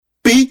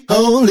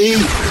holy.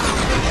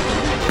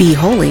 Be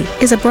Holy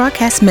is a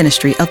broadcast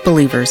ministry of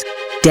believers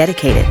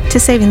dedicated to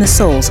saving the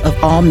souls of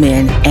all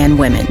men and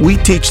women. We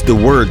teach the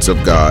words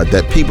of God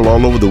that people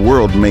all over the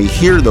world may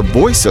hear the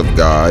voice of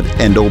God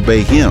and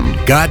obey Him.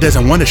 God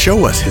doesn't want to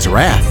show us His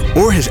wrath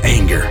or His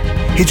anger.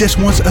 He just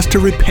wants us to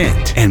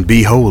repent and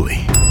be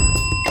holy.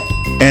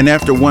 And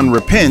after one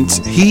repents,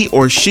 he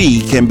or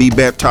she can be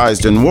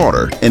baptized in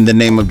water in the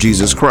name of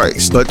Jesus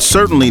Christ, but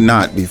certainly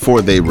not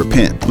before they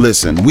repent.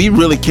 Listen, we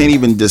really can't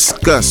even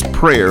discuss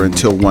prayer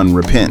until one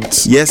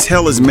repents. Yes,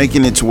 hell is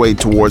making its way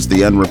towards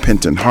the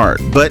unrepentant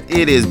heart, but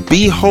it is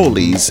Be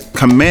Holy's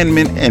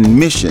commandment and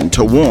mission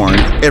to warn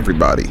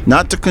everybody,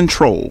 not to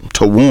control,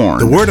 to warn.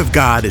 The Word of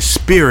God is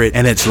spirit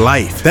and it's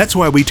life. That's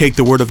why we take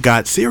the Word of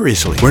God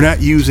seriously. We're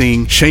not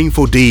using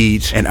shameful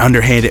deeds and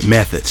underhanded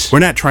methods. We're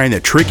not trying to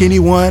trick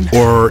anyone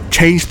or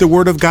change the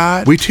Word of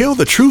God. We tell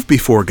the truth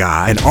before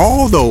God, and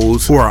all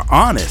those who are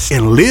honest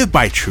and live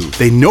by truth,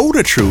 they know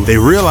the truth, they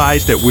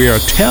realize that we are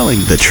telling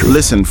the truth.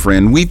 Listen,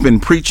 friend, we've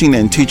been preaching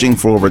and teaching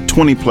for over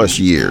 20 plus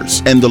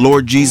years, and the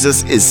Lord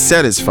Jesus is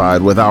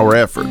satisfied with our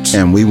efforts,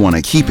 and we want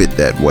to keep it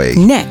that way.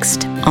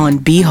 Next on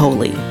Be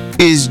Holy.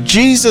 Is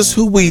Jesus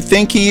who we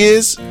think He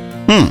is?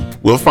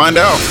 We'll find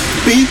out.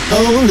 Be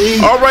holy.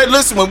 All right,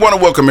 listen, we want to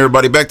welcome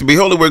everybody back to Be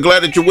Holy. We're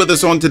glad that you're with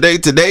us on today.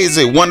 Today is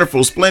a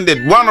wonderful,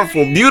 splendid,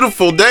 wonderful,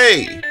 beautiful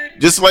day,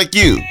 just like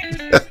you.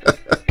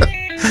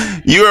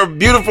 You are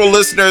beautiful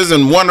listeners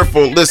and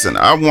wonderful. Listen,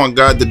 I want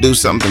God to do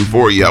something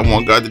for you. I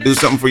want God to do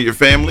something for your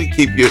family,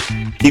 keep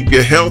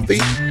you healthy.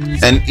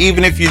 And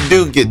even if you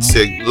do get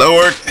sick,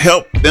 Lord,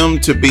 help them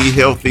to be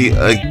healthy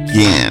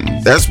again.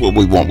 That's what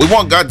we want. We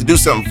want God to do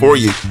something for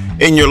you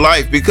in your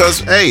life because,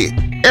 hey,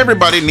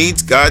 everybody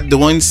needs God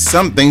doing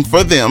something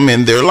for them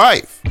in their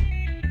life.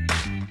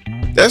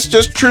 That's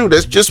just true.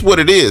 That's just what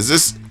it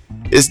is.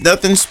 It's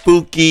nothing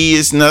spooky.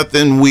 It's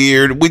nothing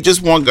weird. We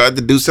just want God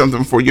to do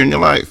something for you in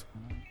your life.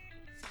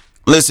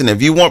 Listen,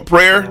 if you want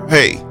prayer,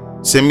 hey,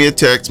 send me a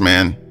text,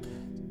 man.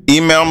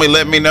 Email me,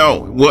 let me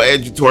know. We'll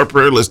add you to our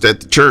prayer list at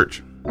the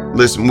church.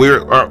 Listen,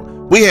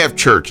 we have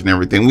church and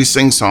everything. We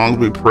sing songs,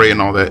 we pray and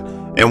all that.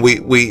 And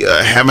we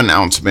have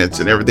announcements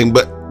and everything.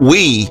 But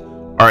we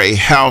are a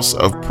house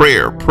of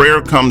prayer.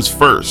 Prayer comes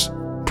first.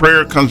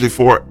 Prayer comes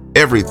before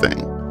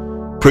everything.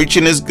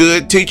 Preaching is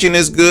good, teaching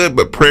is good,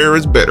 but prayer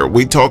is better.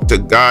 We talk to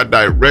God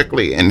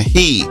directly and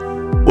He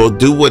will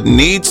do what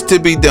needs to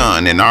be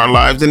done in our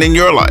lives and in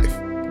your life.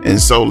 And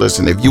so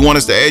listen, if you want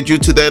us to add you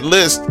to that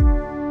list,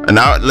 and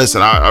I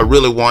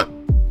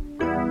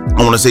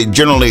want to say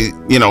generally,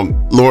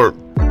 Lord,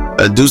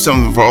 do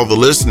something for all the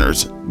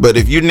listeners. But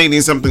if you're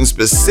needing something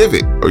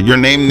specific or your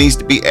name needs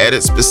to be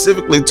added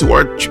specifically to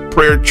our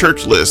prayer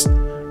church list,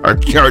 our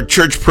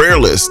church prayer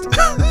list,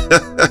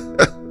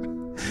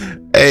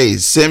 hey,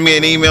 send me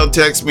an email,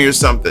 text me or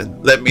something.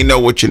 Let me know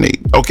what you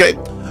need. Okay.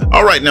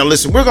 All right. Now,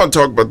 listen, we're going to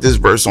talk about this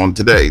verse on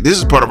today. This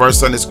is part of our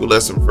Sunday school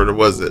lesson for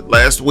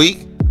last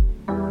week.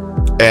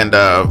 And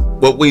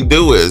what we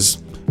do is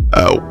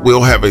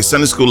we'll have a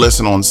Sunday school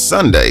lesson on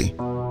Sunday.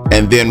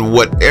 And then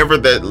whatever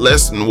that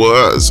lesson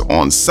was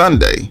on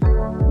Sunday,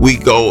 we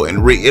go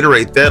and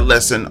reiterate that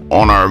lesson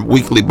on our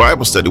weekly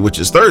Bible study, which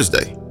is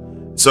Thursday.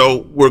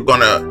 So we're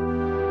gonna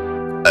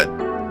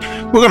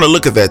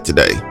look at that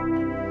today.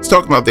 Let's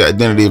talk about the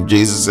identity of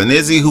Jesus, and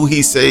is He who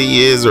He say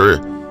He is, or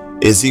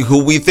is He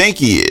who we think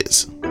He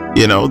is?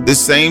 This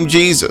same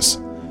Jesus.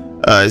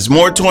 It's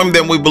more to Him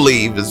than we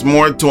believe. It's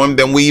more to Him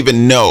than we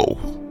even know.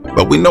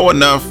 But we know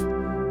enough.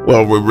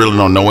 Well, we really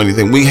don't know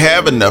anything. We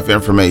have enough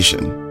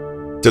information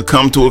to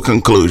come to a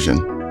conclusion.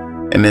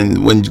 And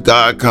then when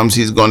God comes,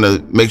 He's going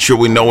to make sure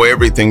we know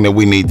everything that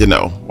we need to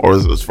know, or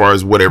as far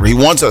as whatever He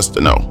wants us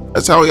to know.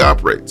 That's how He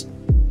operates.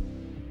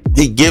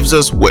 He gives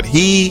us what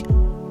He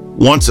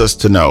wants us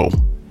to know,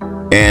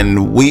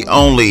 and we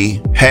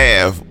only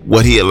have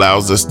what He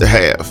allows us to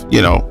have.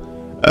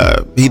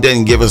 He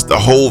doesn't give us the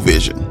whole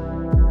vision.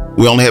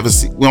 We only have a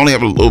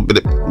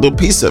little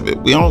piece of it.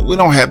 We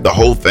don't have the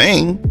whole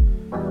thing.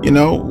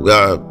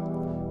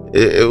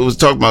 It was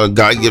talking about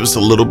God gives us a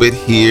little bit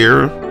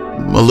here,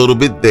 a little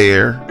bit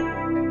there,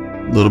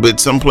 a little bit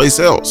someplace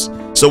else.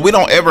 So we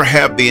don't ever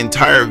have the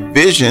entire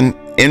vision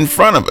in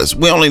front of us.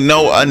 We only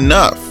know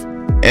enough.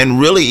 And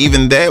really,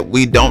 even that,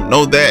 we don't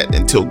know that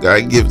until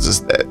God gives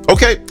us that.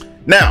 Okay,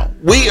 now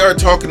we are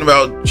talking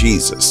about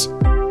Jesus.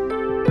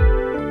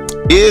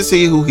 Is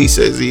He who He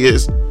says He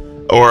is?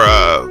 Or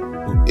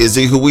is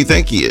He who we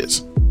think He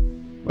is?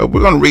 Well,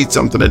 we're going to read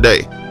something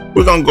today.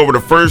 We're going to go over to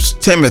 1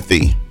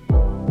 Timothy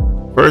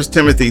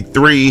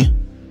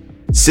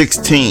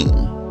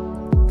 3:16.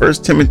 1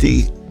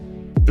 Timothy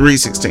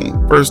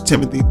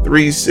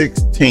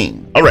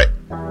 3:16. All right.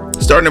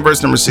 Starting at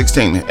verse number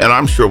 16. And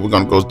I'm sure we're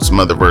going to go to some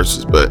other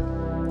verses, but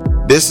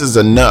this is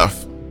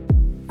enough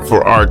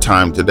for our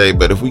time today.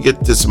 But if we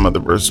get to some other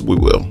verses, we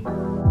will.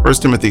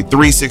 1 Timothy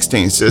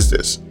 3:16 says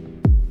this.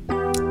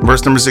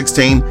 Verse number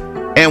 16.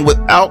 And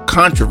without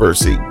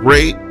controversy,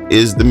 great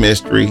is the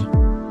mystery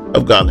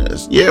of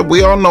godliness. Yeah,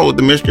 we all know what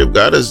the mystery of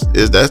God is.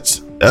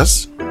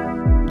 That's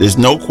There's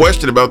no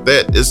question about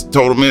that. It's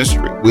total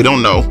mystery. We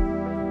don't know.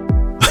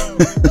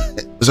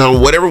 So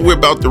whatever we're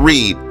about to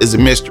read is a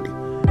mystery.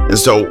 And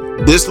so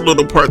this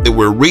little part that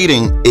we're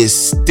reading is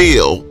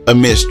still a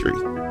mystery.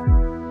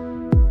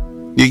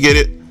 You get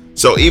it?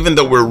 So even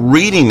though we're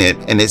reading it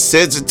and it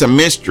says it's a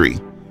mystery,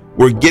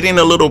 we're getting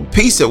a little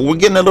piece of it. We're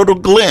getting a little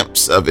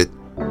glimpse of it,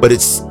 but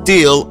it's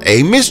still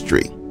a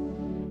mystery.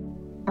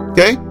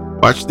 Okay?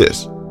 Watch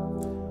this.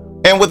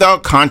 And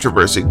without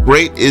controversy,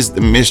 great is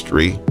the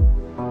mystery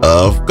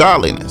of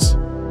godliness.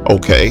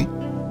 Okay?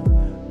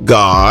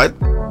 God,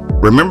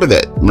 remember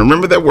that.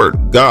 Remember that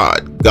word,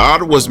 God.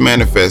 God was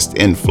manifest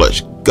in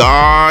flesh.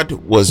 God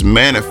was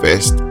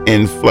manifest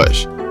in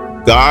flesh.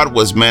 God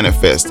was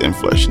manifest in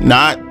flesh.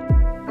 Not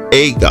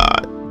a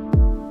God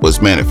was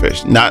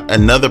manifest. Not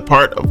another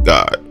part of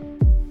God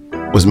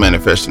was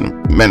manifest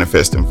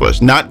in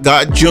flesh. Not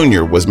God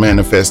Jr. was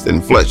manifest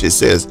in flesh. It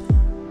says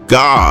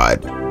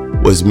God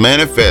was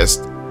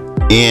manifest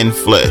in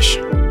flesh.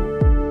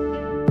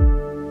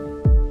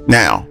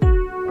 Now,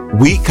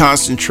 we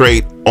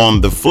concentrate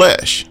on the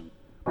flesh,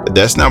 but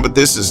that's not what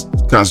this is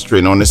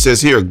concentrating on. It says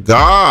here,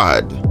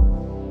 God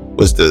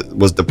was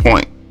the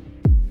point,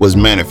 was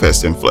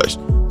manifest in flesh.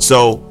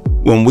 So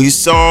when we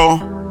saw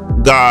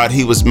God,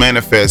 he was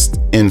manifest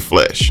in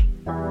flesh.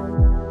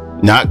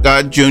 Not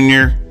God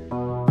Jr.,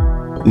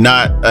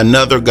 not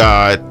another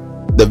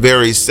God, the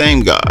very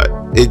same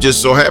God. It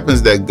just so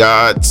happens that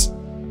God's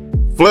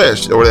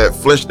flesh, or that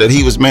flesh that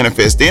he was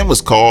manifest in,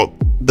 was called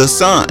the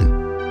Son.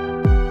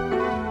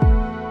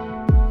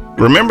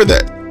 Remember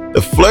that.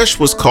 The flesh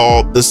was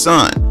called the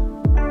Son.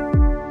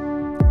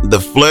 The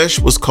flesh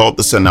was called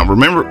the Son. Now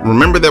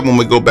remember that when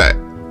we go back,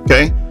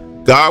 okay?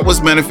 God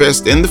was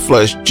manifest in the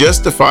flesh,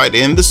 justified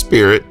in the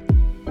Spirit.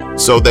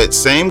 So that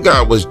same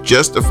God was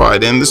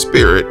justified in the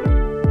Spirit,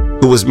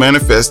 who was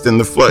manifest in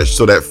the flesh.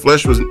 So that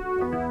flesh was,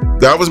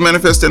 God was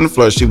manifest in the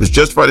flesh. He was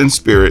justified in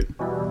spirit,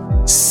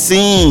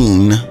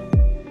 seen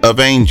of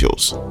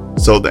angels.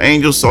 So the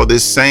angels saw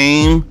this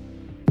same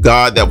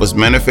God that was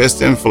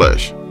manifest in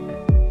flesh.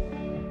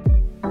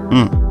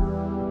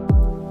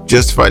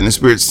 Justified in the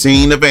spirit,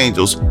 seen of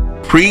angels,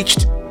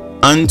 preached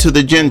unto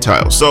the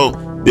Gentiles. So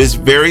this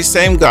very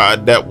same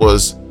God that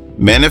was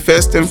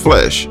manifest in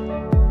flesh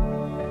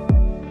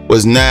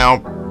was now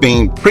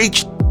being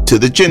preached to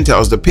the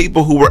Gentiles, the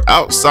people who were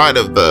outside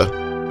of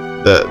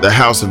the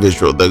house of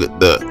Israel,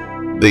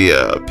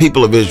 the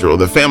people of Israel,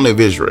 the family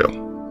of Israel,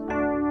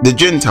 the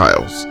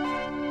Gentiles,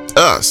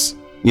 us.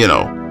 You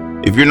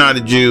know, if you're not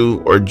a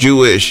Jew or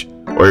Jewish,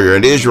 or you're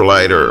an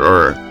Israelite,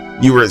 or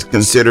you were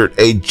considered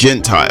a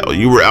Gentile,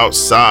 you were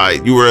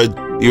outside, you were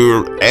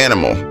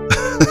animal.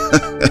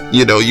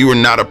 You know, you were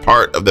not a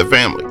part of the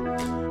family.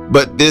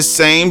 But this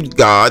same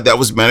God that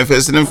was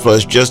manifested in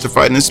flesh,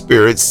 justified in the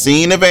spirit,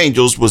 seen of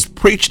angels, was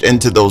preached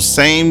unto those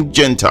same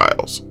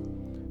Gentiles.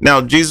 Now,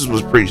 Jesus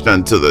was preached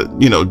unto the,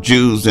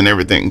 Jews and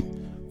everything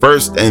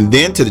first, and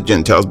then to the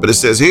Gentiles. But it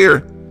says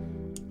here,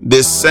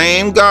 this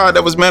same God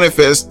that was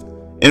manifest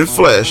in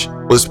flesh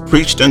was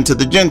preached unto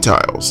the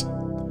Gentiles,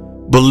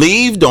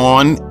 believed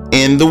on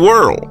in the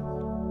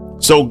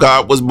world. So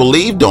God was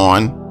believed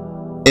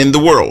on in the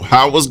world.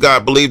 How was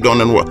God believed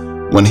on in the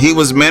world? When he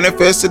was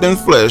manifested in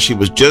flesh, he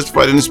was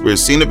justified in the spirit,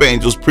 seen of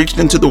angels, preached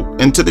into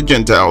the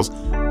Gentiles,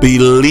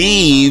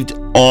 believed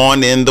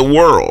on in the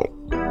world.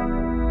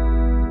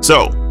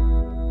 So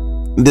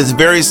this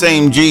very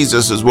same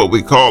Jesus is what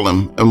we call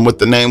him, and what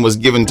the name was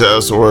given to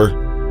us, or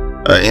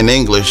in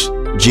English,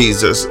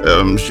 Jesus.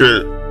 I'm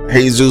sure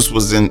Jesus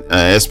was in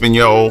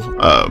Espanol,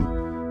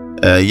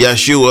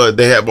 Yeshua.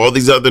 They have all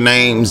these other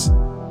names.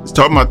 It's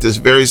talking about this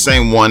very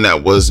same one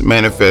that was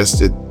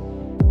manifested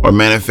or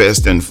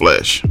manifest in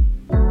flesh.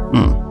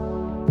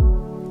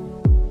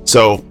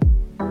 So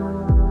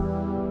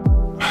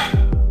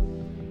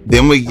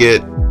then we get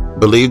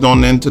believed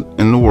on in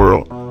the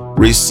world,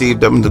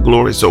 received up into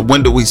glory. So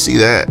when do we see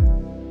that?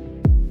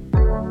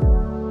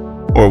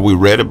 Or we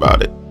read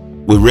about it.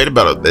 We read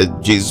about it,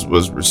 that Jesus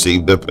was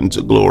received up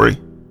into glory.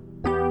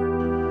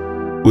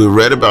 We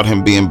read about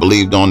him being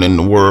believed on in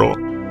the world.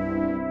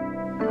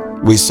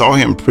 We saw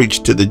him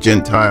preach to the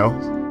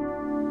Gentiles.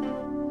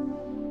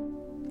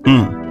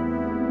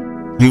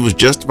 He was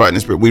justified in the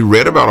spirit. We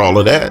read about all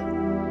of that.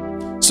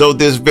 So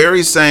this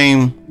very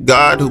same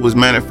God who was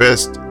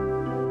manifest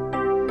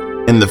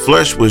in the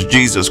flesh was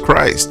Jesus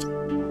Christ.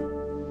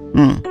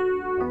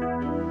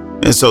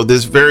 And so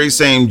this very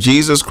same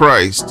Jesus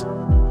Christ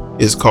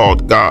is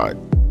called God.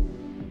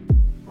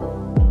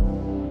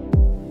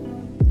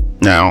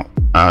 Now,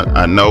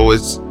 I know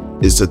it's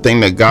a thing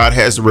that God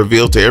has to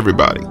reveal to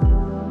everybody.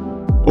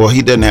 Well,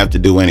 he doesn't have to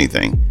do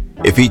anything.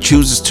 If he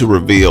chooses to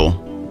reveal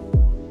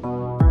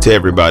to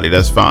everybody,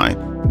 that's fine.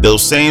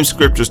 Those same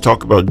scriptures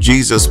talk about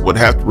Jesus would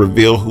have to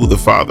reveal who the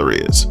Father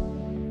is.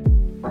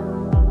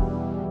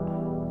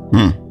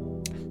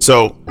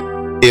 So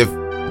if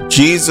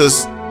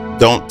Jesus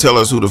don't tell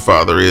us who the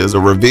Father is,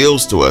 or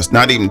reveals to us,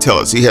 not even tell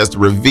us, he has to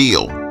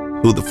reveal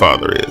who the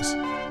Father is,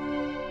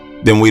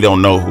 then we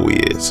don't know who he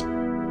is.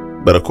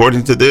 But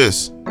according to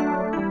this,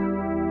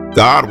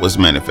 God was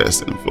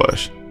manifested in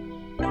flesh.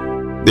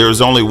 There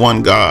is only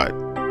one God,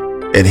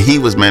 and he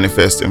was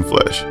manifest in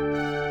flesh.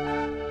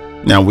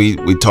 Now we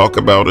talk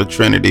about a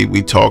Trinity,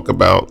 we talk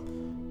about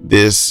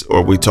this,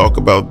 or we talk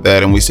about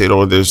that, and we say,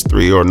 oh, there's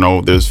 3, or no,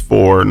 there's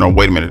 4, no,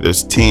 wait a minute,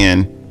 there's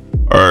 10,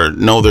 or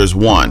no, there's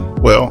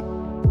 1. Well,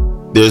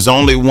 there's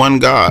only one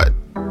God.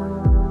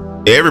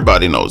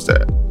 Everybody knows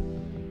that.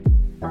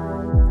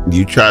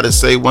 You try to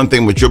say one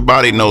thing, but your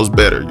body knows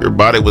better. Your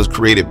body was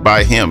created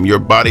by him. Your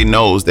body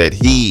knows that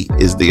he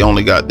is the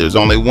only God. There's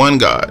only one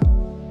God.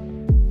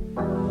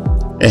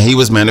 And he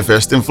was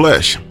manifest in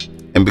flesh.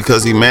 And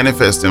because he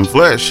manifested in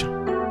flesh,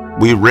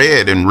 we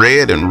read and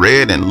read and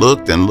read and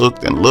looked and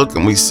looked and looked,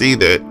 and we see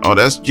that, oh,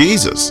 that's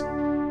Jesus.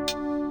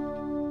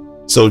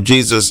 So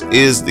Jesus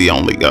is the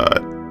only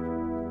God.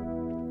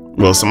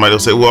 Well, somebody will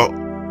say, well,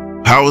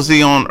 how is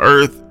he on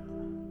earth?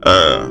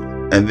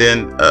 And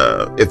then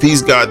if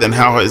he's God, then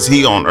how is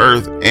he on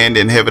earth and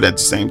in heaven at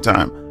the same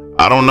time?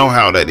 I don't know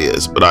how that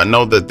is, but I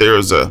know that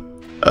there's a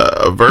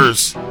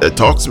verse that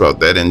talks about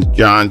that in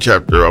John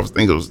chapter, I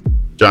think it was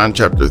John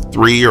chapter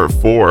 3 or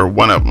 4,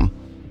 one of them,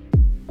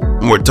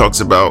 where it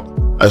talks about,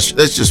 let's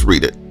just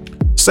read it.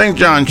 St.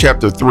 John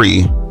chapter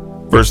 3,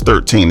 verse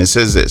 13, it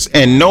says this,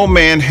 and no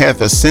man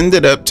hath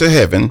ascended up to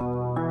heaven,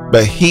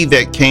 but he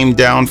that came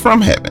down from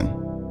heaven.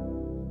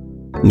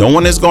 No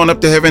one has gone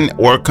up to heaven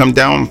or come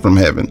down from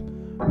heaven,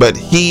 but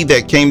he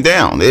that came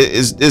down.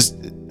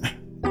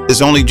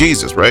 It's only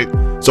Jesus, right?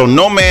 So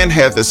no man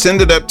hath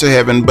ascended up to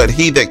heaven, but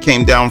he that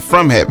came down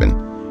from heaven,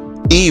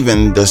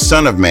 even the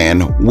Son of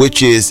Man,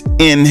 which is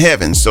in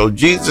heaven. So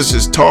Jesus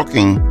is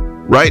talking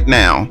right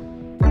now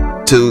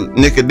to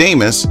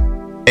Nicodemus,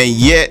 and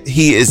yet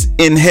he is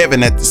in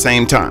heaven at the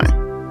same time.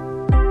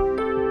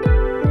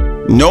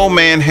 No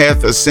man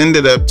hath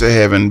ascended up to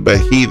heaven, but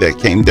he that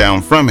came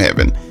down from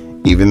heaven,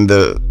 even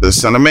the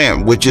Son of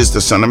Man, which is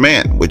the Son of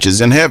Man, which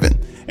is in heaven.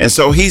 And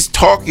so he's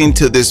talking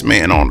to this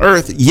man on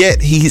earth,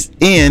 yet he's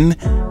in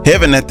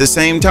heaven at the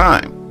same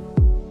time.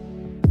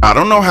 I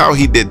don't know how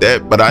he did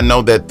that, but I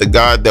know that the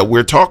God that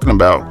we're talking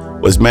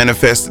about was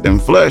manifested in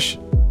flesh,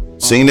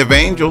 seen of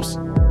angels,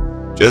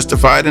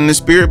 justified in the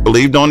spirit,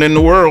 believed on in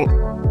the world.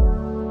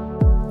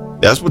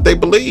 That's what they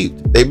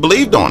believed. They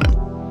believed on him.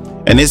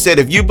 And it said,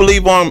 if you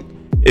believe on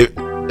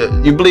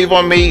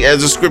me,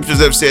 as the scriptures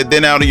have said,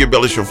 then out of your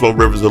belly shall flow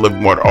rivers of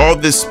living water. All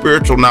this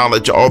spiritual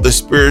knowledge, all this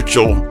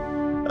spiritual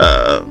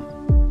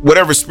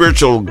whatever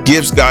spiritual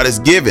gifts God has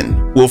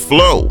given will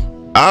flow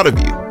out of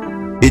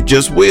you. It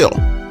just will.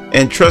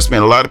 And trust me,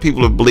 a lot of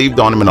people have believed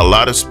on him, and a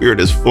lot of spirit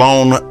has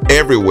flown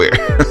everywhere.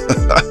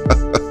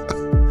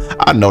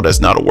 I know that's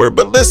not a word,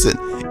 but listen,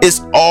 it's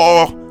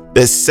all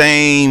the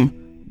same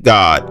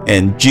God,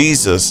 and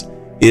Jesus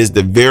is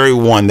the very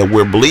one that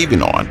we're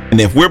believing on. And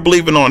if we're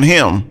believing on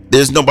him,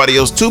 there's nobody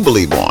else to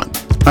believe on.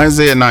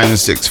 Isaiah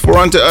 9:6, for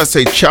unto us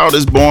a child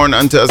is born,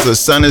 unto us a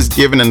son is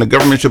given, and the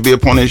government shall be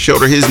upon his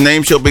shoulder. His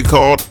name shall be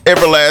called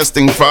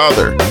Everlasting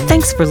Father.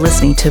 Thanks for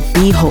listening to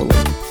Be Holy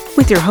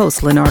with your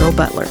host, Leonardo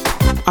Butler.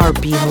 Our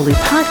Be Holy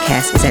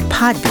podcast is at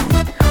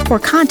Podbean, or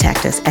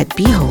contact us at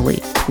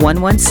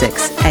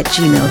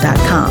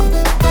beholy116@gmail.com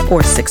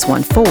or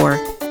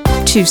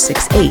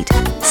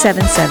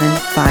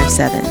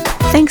 614-268-7757.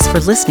 Thanks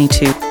for listening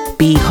to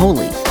Be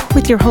Holy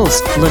with your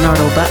host,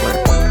 Leonardo Butler.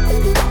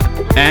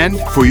 And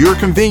for your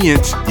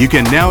convenience, you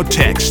can now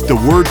text the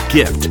word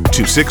GIFT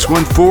to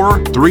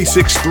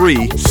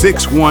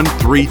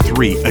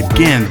 614-363-6133.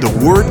 Again, the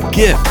word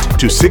GIFT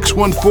to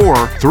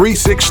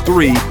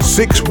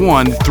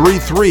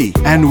 614-363-6133.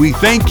 And we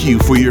thank you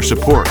for your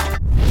support.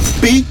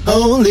 Be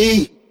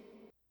holy.